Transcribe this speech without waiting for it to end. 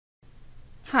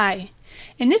Hi,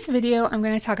 in this video I'm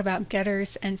going to talk about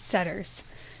getters and setters.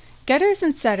 Getters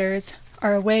and setters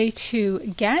are a way to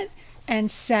get and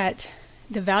set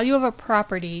the value of a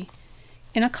property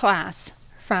in a class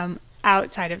from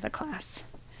outside of the class.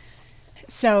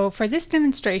 So for this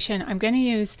demonstration I'm going to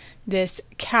use this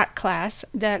cat class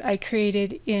that I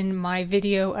created in my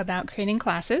video about creating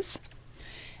classes,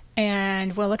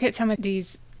 and we'll look at some of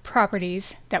these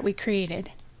properties that we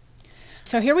created.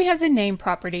 So here we have the name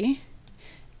property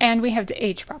and we have the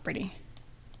age property.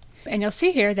 And you'll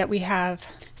see here that we have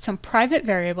some private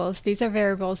variables. These are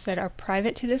variables that are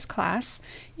private to this class.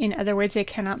 In other words, they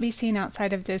cannot be seen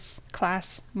outside of this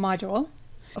class module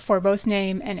for both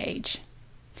name and age.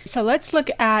 So let's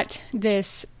look at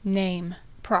this name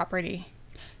property.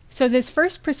 So this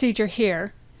first procedure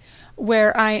here,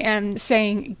 where I am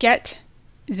saying get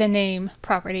the name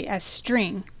property as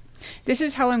string, this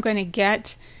is how I'm going to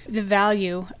get the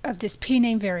value of this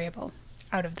pname variable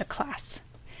out of the class.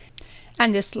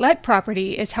 And this let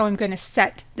property is how I'm going to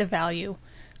set the value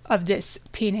of this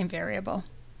pname variable.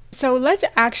 So let's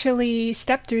actually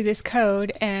step through this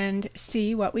code and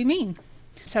see what we mean.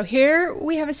 So here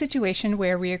we have a situation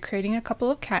where we are creating a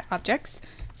couple of cat objects.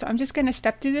 So I'm just going to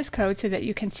step through this code so that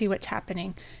you can see what's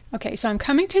happening. Okay, so I'm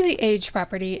coming to the age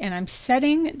property and I'm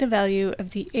setting the value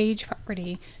of the age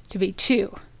property to be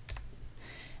 2.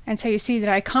 And so you see that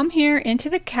I come here into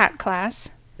the cat class,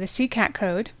 the ccat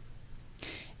code,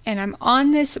 and I'm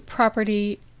on this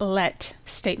property let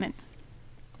statement.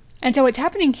 And so what's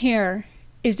happening here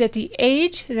is that the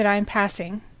age that I'm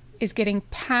passing is getting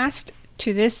passed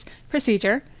to this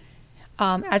procedure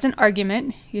as an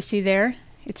argument. You see there,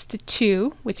 it's the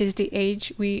 2, which is the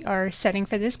age we are setting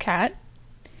for this cat.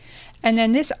 And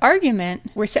then this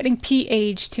argument, we're setting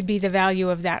page to be the value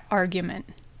of that argument.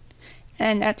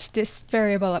 And that's this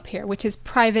variable up here, which is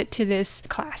private to this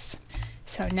class.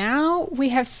 So now we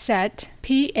have set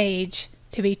page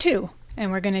to be 2,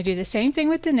 and we're going to do the same thing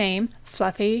with the name,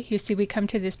 Fluffy. You see we come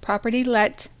to this property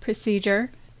let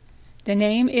procedure. The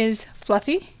name is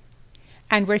Fluffy,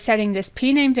 and we're setting this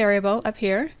pname variable up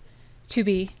here to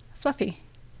be Fluffy.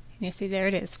 And you see there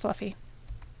it is, Fluffy.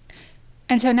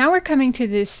 And so now we're coming to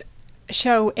this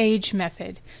show age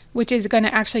method, which is going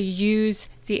to actually use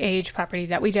the age property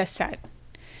that we just set.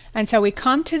 And so we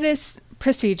come to this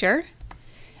procedure,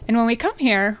 and when we come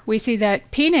here, we see that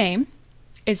pname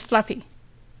is Fluffy,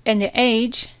 and the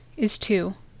age is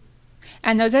 2.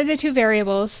 And those are the two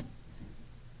variables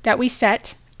that we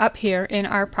set up here in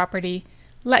our property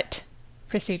let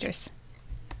procedures.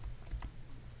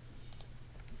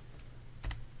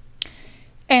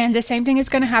 And the same thing is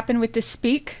going to happen with the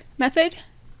speak method,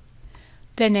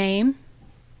 the name.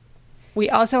 We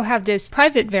also have this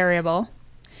private variable,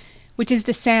 which is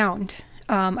the sound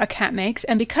a cat makes,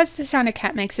 and because the sound a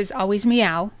cat makes is always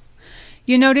meow,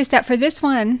 you notice that for this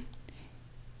one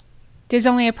there's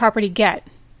only a property get,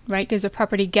 right? There's a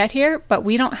property get here, but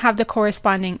we don't have the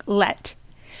corresponding let,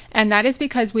 and that is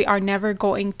because we are never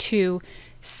going to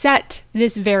set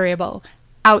this variable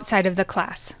outside of the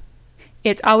class.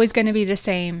 It's always going to be the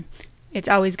same. It's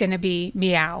always going to be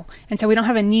meow, and so we don't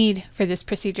have a need for this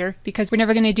procedure because we're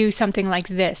never going to do something like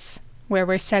this where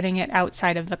we're setting it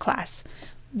outside of the class,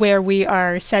 where we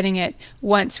are setting it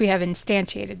once we have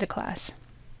instantiated the class.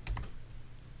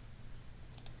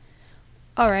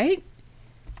 Alright,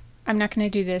 I'm not going to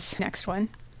do this next one.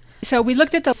 So we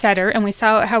looked at the setter and we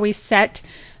saw how we set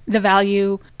the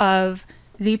value of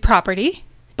the property.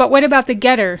 But what about the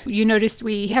getter? You noticed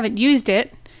we haven't used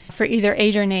it for either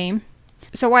age or name.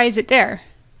 So why is it there?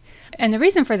 And the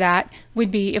reason for that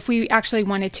would be if we actually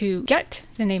wanted to get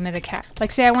the name of the cat.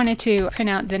 Like say I wanted to print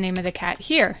out the name of the cat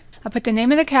here. I'll put the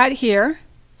name of the cat here,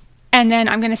 and then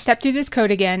I'm going to step through this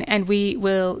code again and we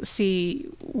will see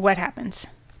what happens.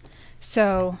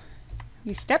 So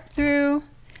we step through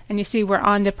and you see we're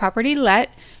on the property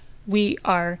let. We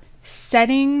are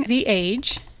setting the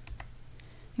age,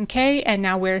 okay, and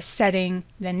now we're setting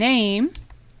the name,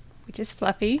 which is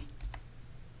Fluffy.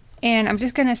 And I'm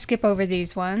just going to skip over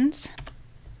these ones.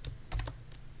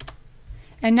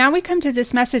 And now we come to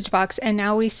this message box and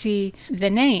now we see the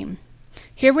name.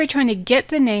 Here we're trying to get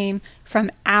the name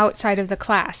from outside of the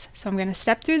class. So I'm going to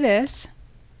step through this.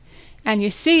 And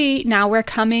you see now we're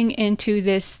coming into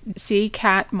this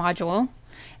ccat module.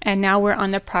 And now we're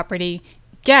on the property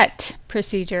get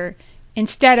procedure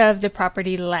instead of the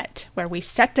property let, where we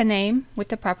set the name with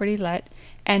the property let.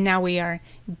 And now we are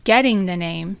getting the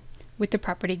name with the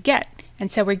property get.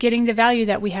 And so we're getting the value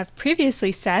that we have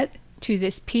previously set to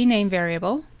this pname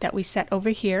variable that we set over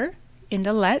here in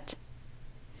the let.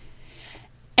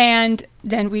 And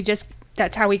then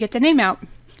that's how we get the name out.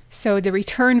 So the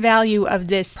return value of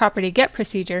this property get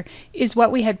procedure is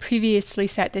what we had previously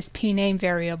set this pName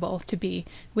variable to be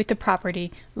with the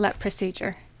property let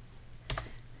procedure.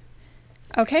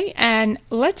 Okay, and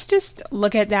let's just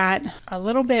look at that a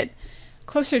little bit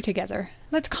closer together.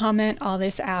 Let's comment all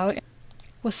this out.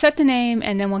 We'll set the name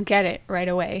and then we'll get it right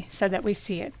away so that we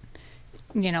see it,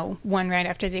 you know, one right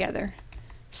after the other.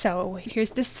 So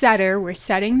here's the setter. We're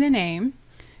setting the name.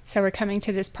 So we're coming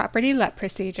to this property let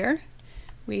procedure.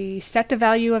 We set the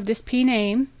value of this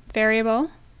pName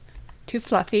variable to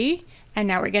Fluffy, and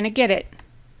now we're going to get it.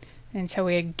 And so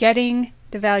we're getting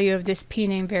the value of this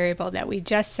pName variable that we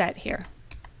just set here.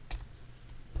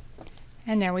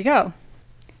 And there we go.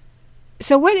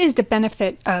 So what is the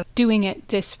benefit of doing it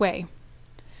this way?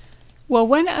 Well,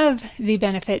 one of the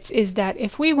benefits is that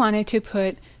if we wanted to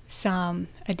put some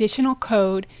additional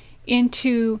code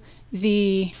into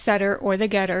the setter or the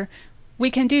getter,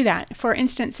 we can do that. For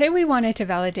instance, say we wanted to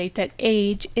validate that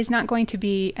age is not going to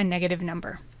be a negative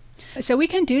number. So we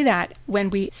can do that when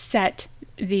we set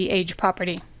the age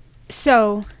property.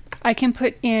 So I can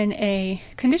put in a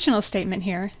conditional statement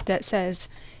here that says,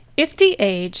 if the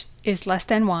age is less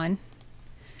than 1,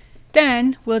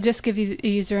 then we'll just give the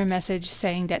user a message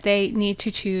saying that they need to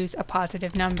choose a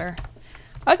positive number.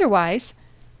 Otherwise,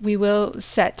 we will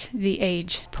set the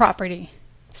age property.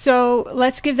 So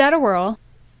let's give that a whirl.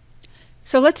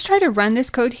 So let's try to run this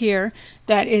code here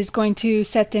that is going to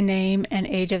set the name and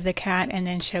age of the cat and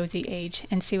then show the age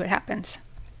and see what happens.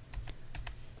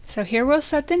 So here we'll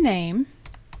set the name.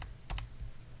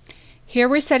 Here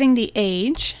we're setting the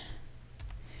age.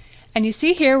 And you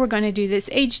see here we're going to do this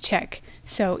age check.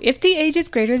 So if the age is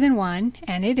greater than 1,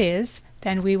 and it is,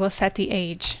 then we will set the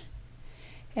age.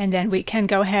 And then we can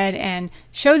go ahead and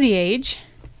show the age,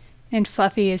 and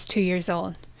Fluffy is 2 years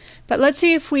old. But let's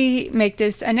see if we make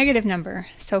this a negative number.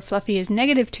 So Fluffy is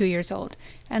negative 2 years old.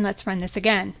 And let's run this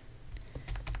again.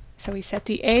 So we set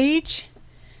the age,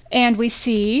 and we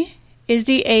see, is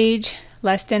the age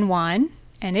less than 1?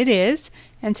 And it is.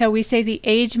 And so we say the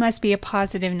age must be a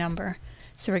positive number.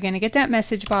 So we're going to get that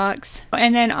message box.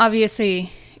 And then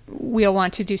obviously we'll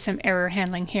want to do some error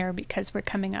handling here because we're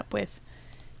coming up with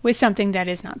something that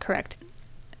is not correct.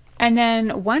 And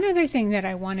then one other thing that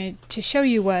I wanted to show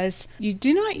you was you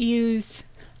do not use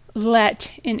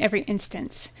let in every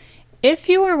instance. If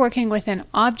you are working with an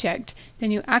object, then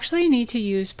you actually need to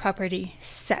use property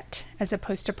set as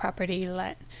opposed to property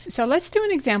let. So let's do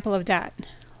an example of that.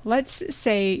 Let's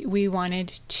say we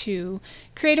wanted to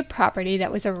create a property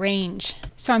that was a range.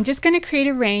 So I'm just going to create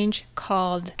a range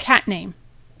called cat name.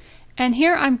 And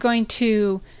here I'm going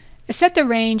to set the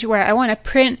range where I want to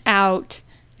print out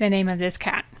the name of this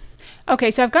cat.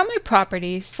 Okay, so I've got my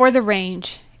properties for the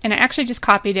range, and I actually just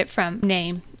copied it from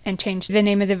name and changed the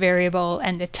name of the variable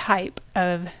and the type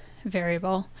of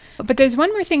variable. But there's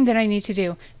one more thing that I need to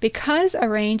do. Because a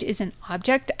range is an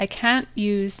object, I can't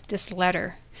use this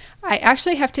letter. I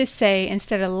actually have to say,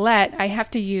 instead of let, I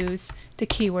have to use the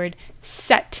keyword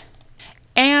set.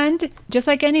 And just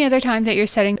like any other time that you're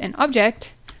setting an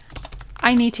object,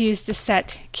 I need to use the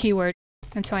set keyword.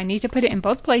 And so I need to put it in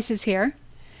both places here.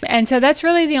 And so that's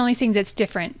really the only thing that's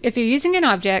different. If you're using an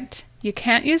object, you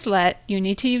can't use let, you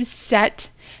need to use set,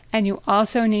 and you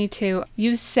also need to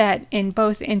use set in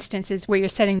both instances where you're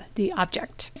setting the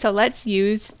object. So let's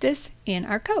use this in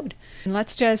our code. And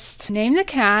let's just name the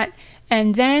cat,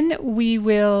 and then we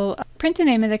will print the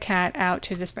name of the cat out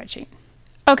to the spreadsheet.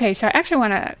 Okay, so I actually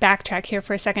want to backtrack here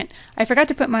for a second. I forgot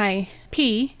to put my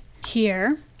P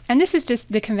here, and this is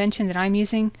just the convention that I'm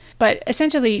using, but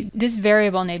essentially this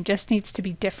variable name just needs to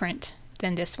be different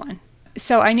than this one.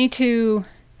 So I need to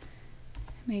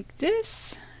make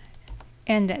this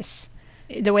and this.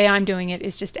 The way I'm doing it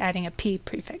is just adding a P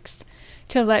prefix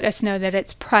to let us know that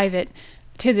it's private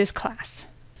to this class.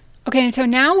 Okay, and so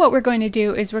now what we're going to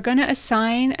do is we're going to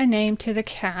assign a name to the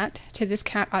cat, to this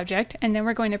cat object, and then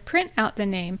we're going to print out the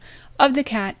name of the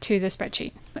cat to the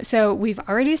spreadsheet. So we've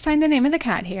already assigned the name of the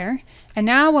cat here, and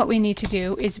now what we need to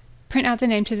do is print out the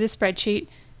name to the spreadsheet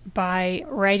by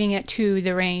writing it to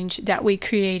the range that we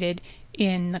created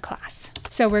in the class.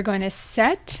 So we're going to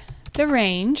set the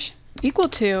range equal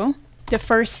to the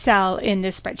first cell in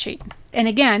this spreadsheet. And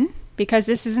again, because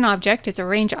this is an object, it's a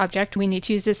range object, we need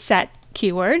to use the set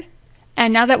keyword.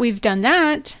 And now that we've done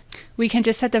that, we can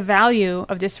just set the value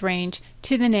of this range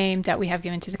to the name that we have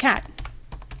given to the cat.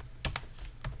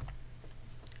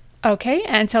 Okay,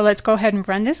 and so let's go ahead and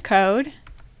run this code.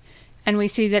 And we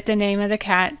see that the name of the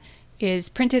cat is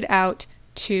printed out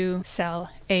to cell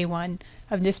A1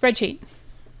 of the spreadsheet.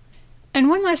 And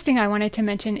one last thing I wanted to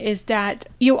mention is that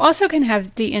you also can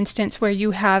have the instance where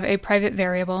you have a private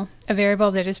variable, a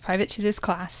variable that is private to this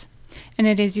class, and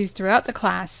it is used throughout the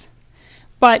class,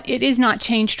 but it is not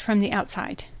changed from the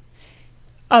outside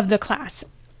of the class,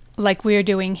 like we're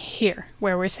doing here,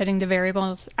 where we're setting the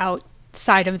variables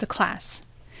outside of the class.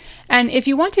 And if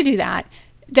you want to do that,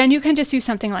 then you can just do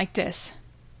something like this.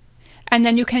 And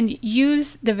then you can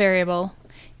use the variable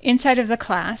inside of the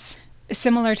class,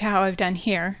 similar to how I've done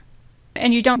here,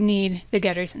 and you don't need the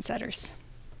getters and setters.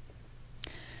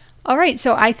 All right,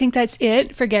 so I think that's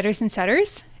it for getters and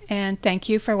setters, and thank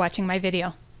you for watching my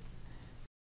video.